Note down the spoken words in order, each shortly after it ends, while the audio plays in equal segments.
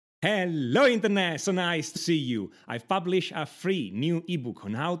Hello Internet, so nice to see you. I've published a free new ebook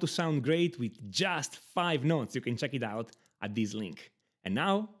on how to sound great with just 5 notes. You can check it out at this link. And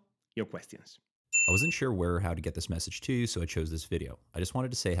now, your questions. I wasn't sure where or how to get this message to you, so I chose this video. I just wanted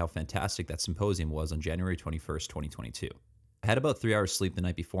to say how fantastic that symposium was on January 21st, 2022. I had about 3 hours sleep the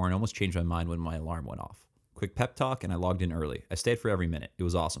night before and almost changed my mind when my alarm went off. Quick pep talk and I logged in early. I stayed for every minute. It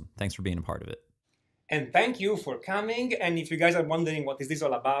was awesome. Thanks for being a part of it. And thank you for coming. And if you guys are wondering what is this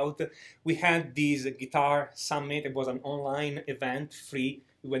all about, we had this guitar summit. It was an online event, free.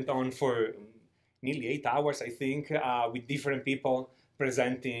 We went on for nearly 8 hours, I think, with different people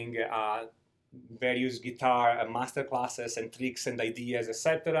presenting various guitar master classes and tricks and ideas,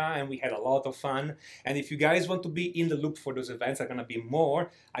 etc. And we had a lot of fun. And if you guys want to be in the loop for those events, there are going to be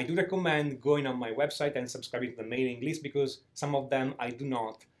more. I do recommend going on my website and subscribing to the mailing list, because some of them I do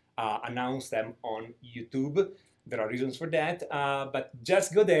not announce them on YouTube. There are reasons for that, but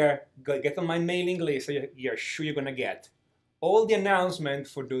just go there, get on my mailing list, so you're sure you're gonna get all the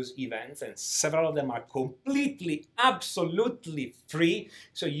announcements for those events, and several of them are completely, absolutely free,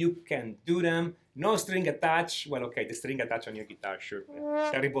 so you can do them. No string attached. Well, okay, the string attached on your guitar, sure.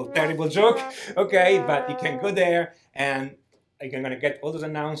 Terrible joke. Okay, but you can go there and you're gonna get all those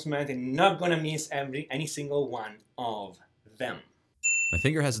announcements and not gonna miss any single one of them. My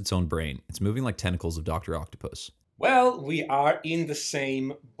finger has its own brain. It's moving like tentacles of Dr. Octopus. Well, we are in the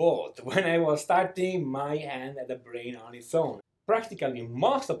same boat. When I was starting, my hand had a brain on its own. Practically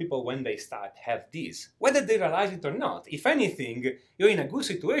most of people, when they start, have this, whether they realize it or not. If anything, you're in a good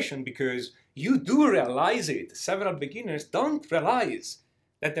situation because you do realize it. Several beginners don't realize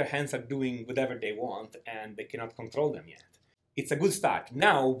that their hands are doing whatever they want and they cannot control them yet. It's a good start.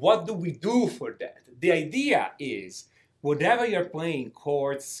 Now, what do we do for that? The idea is, whatever you're playing,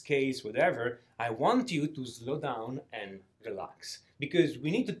 chords, scales, whatever, I want you to slow down and relax, because we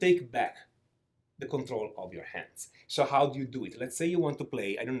need to take back the control of your hands. So how do you do it? Let's say you want to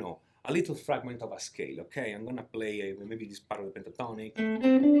play, I don't know, a little fragment of a scale, okay? I'm gonna play maybe this part of the pentatonic.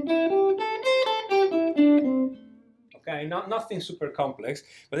 Okay, nothing super complex,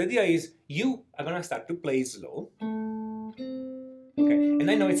 but the idea is you are gonna start to play slow. Okay, and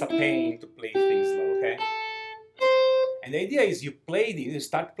I know it's a pain to play things slow, okay? And the idea is you play this, you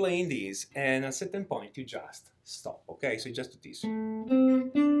start playing this, and at a certain point you just stop, okay? So you just do this.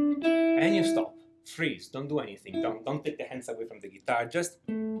 And you stop. Freeze, don't do anything. Don't take the hands away from the guitar, just...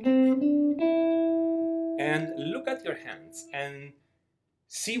 And look at your hands and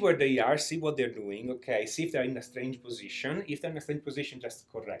see where they are, see what they're doing, okay? See if they're in a strange position. If they're in a strange position, just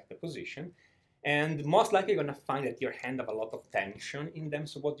correct the position. And most likely you're gonna find that your hand have a lot of tension in them.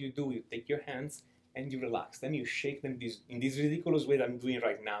 So what do? You take your hands and you relax them, you shake them in this ridiculous way that I'm doing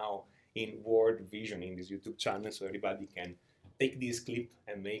right now in Word Vision in this YouTube channel, so everybody can take this clip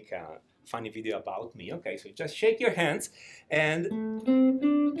and make a funny video about me. Okay, so just shake your hands and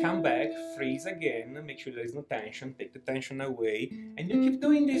come back, freeze again, make sure there is no tension, take the tension away, and you keep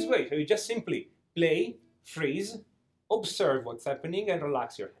doing this way. So you just simply play, freeze, observe what's happening, and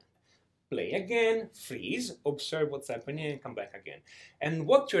relax your hand. Play again, freeze, observe what's happening, and come back again. And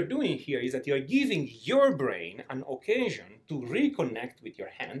what you're doing here is that you're giving your brain an occasion to reconnect with your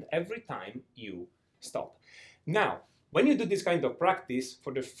hand every time you stop. Now, when you do this kind of practice,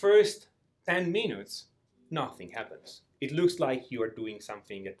 for the first 10 minutes, nothing happens. It looks like you are doing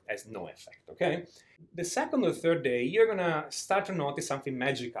something that has no effect, okay? The second or third day, you're gonna start to notice something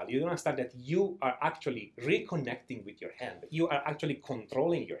magical. You're gonna start that you are actually reconnecting with your hand. You are actually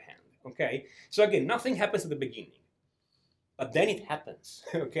controlling your hand. Okay, so again, nothing happens at the beginning, but then it happens,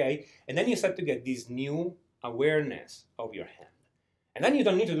 okay? And then you start to get this new awareness of your hand. And then you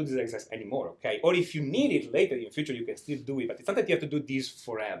don't need to do this exercise anymore, okay? Or if you need it later in the future, you can still do it, but it's not that you have to do this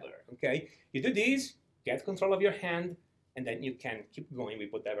forever, okay? You do this, get control of your hand, and then you can keep going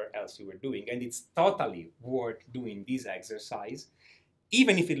with whatever else you were doing. And it's totally worth doing this exercise,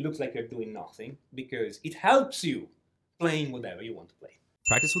 even if it looks like you're doing nothing, because it helps you playing whatever you want to play.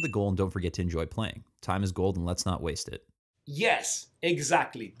 Practice with a goal and don't forget to enjoy playing. Time is gold and let's not waste it. Yes,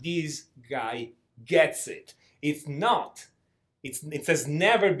 exactly. This guy gets it. It has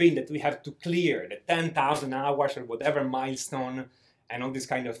never been that we have to clear the 10,000 hours or whatever milestone and all this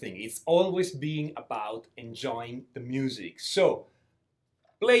kind of thing. It's always being about enjoying the music. So,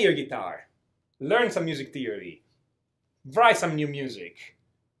 play your guitar, learn some music theory, write some new music,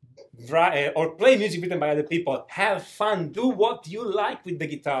 or play music written by other people, have fun, do what you like with the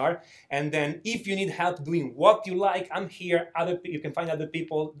guitar, and then if you need help doing what you like, I'm here. You can find other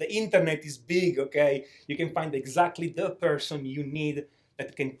people. The internet is big, okay? You can find exactly the person you need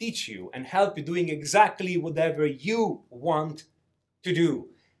that can teach you and help you doing exactly whatever you want to do.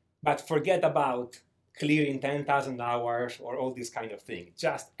 But forget about clearing 10,000 hours or all this kind of thing.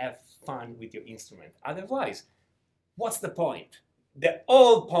 Just have fun with your instrument. Otherwise, what's the point? The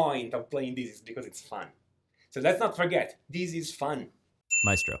whole point of playing this is because it's fun. So let's not forget, this is fun.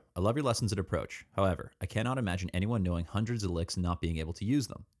 Maestro, I love your lessons and approach. However, I cannot imagine anyone knowing hundreds of licks and not being able to use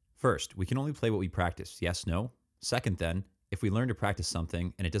them. First, we can only play what we practice, yes, no? Second then, if we learn to practice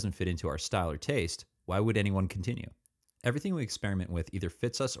something and it doesn't fit into our style or taste, why would anyone continue? Everything we experiment with either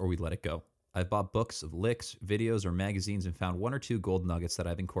fits us or we let it go. I've bought books of licks, videos, or magazines and found one or two gold nuggets that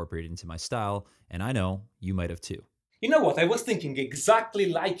I've incorporated into my style, and I know you might have too. You know what? I was thinking exactly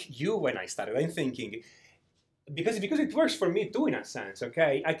like you when I started. I'm thinking, because it works for me too in a sense,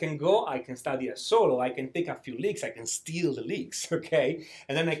 okay? I can go, I can study a solo, I can take a few licks, I can steal the licks, okay?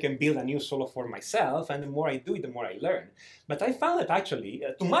 And then I can build a new solo for myself, and the more I do it, the more I learn. But I found that actually,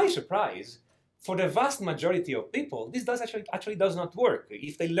 to my surprise, for the vast majority of people, this actually does not work.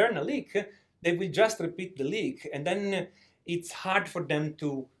 If they learn a lick, they will just repeat the lick, and then it's hard for them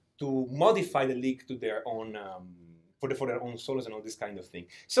to modify the lick to their own for their own solos and all this kind of thing.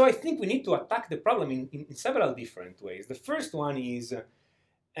 So I think we need to attack the problem in several different ways. The first one is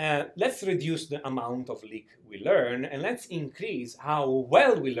let's reduce the amount of lick we learn, and let's increase how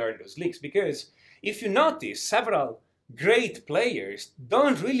well we learn those licks. Because if you notice, several great players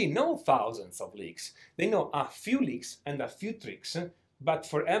don't really know thousands of licks. They know a few licks and a few tricks, but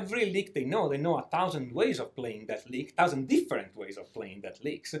for every lick they know 1,000 ways of playing that lick, 1,000 different ways of playing that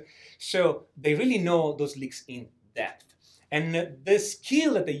licks. So they really know those licks in depth. And the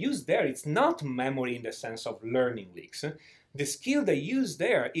skill that they use there, it's not memory in the sense of learning licks. The skill they use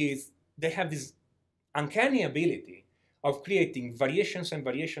there is they have this uncanny ability of creating variations and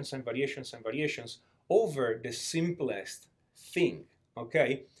variations and variations and variations over the simplest thing,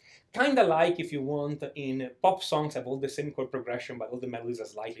 okay? Kind of like, if you want, in pop songs have all the same chord progression, but all the melodies are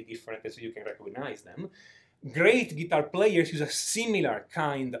slightly different so you can recognize them. Great guitar players use a similar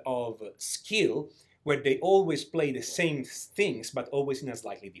kind of skill where they always play the same things, but always in a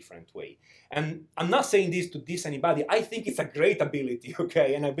slightly different way. And I'm not saying this to diss anybody. I think it's a great ability,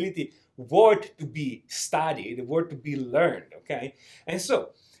 okay? An ability worth to be studied, worth to be learned, okay? And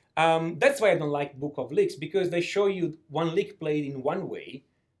so, that's why I don't like Book of Licks, because they show you one lick played in one way.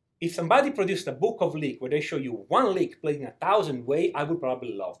 If somebody produced a book of lick where they show you one lick played in 1,000 ways, I would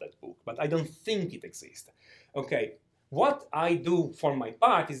probably love that book, but I don't think it exists, okay? What I do for my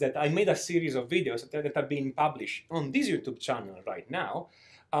part is that I made a series of videos that are being published on this YouTube channel right now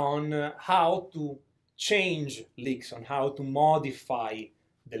on how to change licks, on how to modify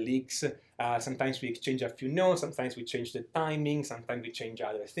the licks. Sometimes we exchange a few notes, sometimes we change the timing, sometimes we change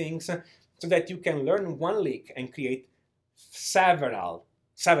other things, so that you can learn one lick and create several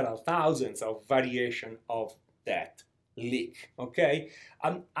thousands of variation of that lick, okay?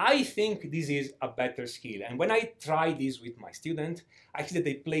 I think this is a better skill, and when I try this with my students, I see that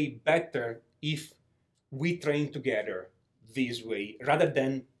they play better if we train together this way rather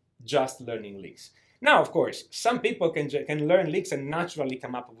than just learning licks. Now, of course, some people can learn licks and naturally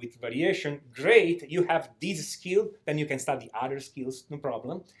come up with variation. Great, you have this skill, then you can study other skills, no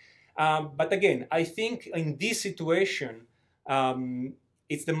problem. But again, I think in this situation,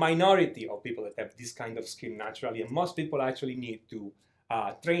 it's the minority of people that have this kind of skill naturally, and most people actually need to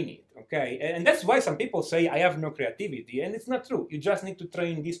train it, okay? And that's why some people say, I have no creativity, and it's not true. You just need to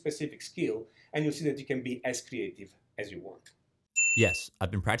train this specific skill, and you'll see that you can be as creative as you want. Yes,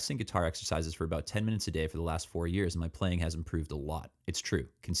 I've been practicing guitar exercises for about 10 minutes a day for the last 4 years, and my playing has improved a lot. It's true.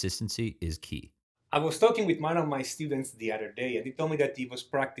 Consistency is key. I was talking with one of my students the other day, and he told me that he was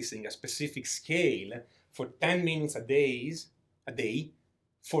practicing a specific scale for 10 minutes a day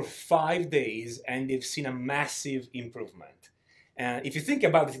for 5 days, and they've seen a massive improvement. And if you think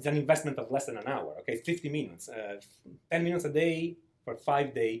about it, it's an investment of less than an hour, okay? It's 50 minutes. 10 minutes a day for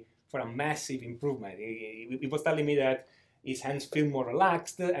 5 days for a massive improvement. He was telling me that his hands feel more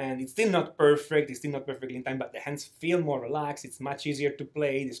relaxed, and it's still not perfect, it's still not perfectly in time, but the hands feel more relaxed, it's much easier to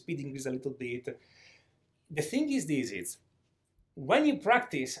play, the speed increases a little bit. The thing is this, it's when you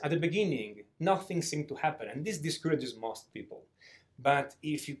practice at the beginning, nothing seems to happen, and this discourages most people. But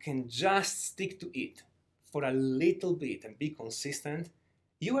if you can just stick to it for a little bit and be consistent,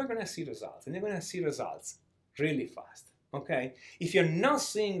 you are going to see results, and you're going to see results really fast. Okay? If you're not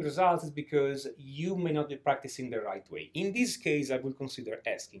seeing results, it's because you may not be practicing the right way. In this case, I will consider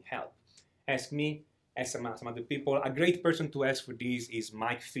asking help. Ask me, ask some other people. A great person to ask for this is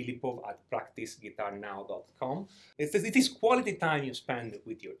Mike Filipov at practiceguitarnow.com. It is quality time you spend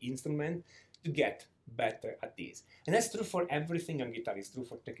with your instrument to get better at this. And that's true for everything on guitar. It's true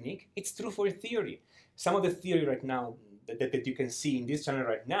for technique. It's true for theory. Some of the theory right now that you can see in this channel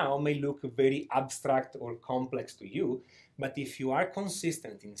right now may look very abstract or complex to you, but if you are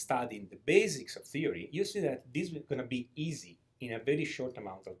consistent in studying the basics of theory, you see that this is going to be easy in a very short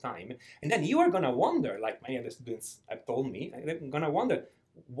amount of time. And then you are going to wonder, like many other students have told me, they're going to wonder,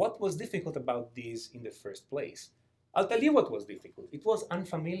 what was difficult about this in the first place? I'll tell you what was difficult. It was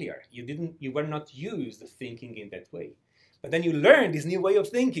unfamiliar. You were not used to thinking in that way. But then you learn this new way of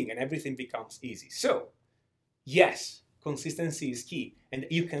thinking and everything becomes easy. So, yes, consistency is key. And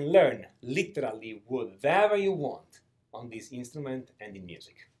you can learn literally whatever you want on this instrument and in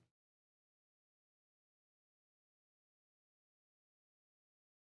music.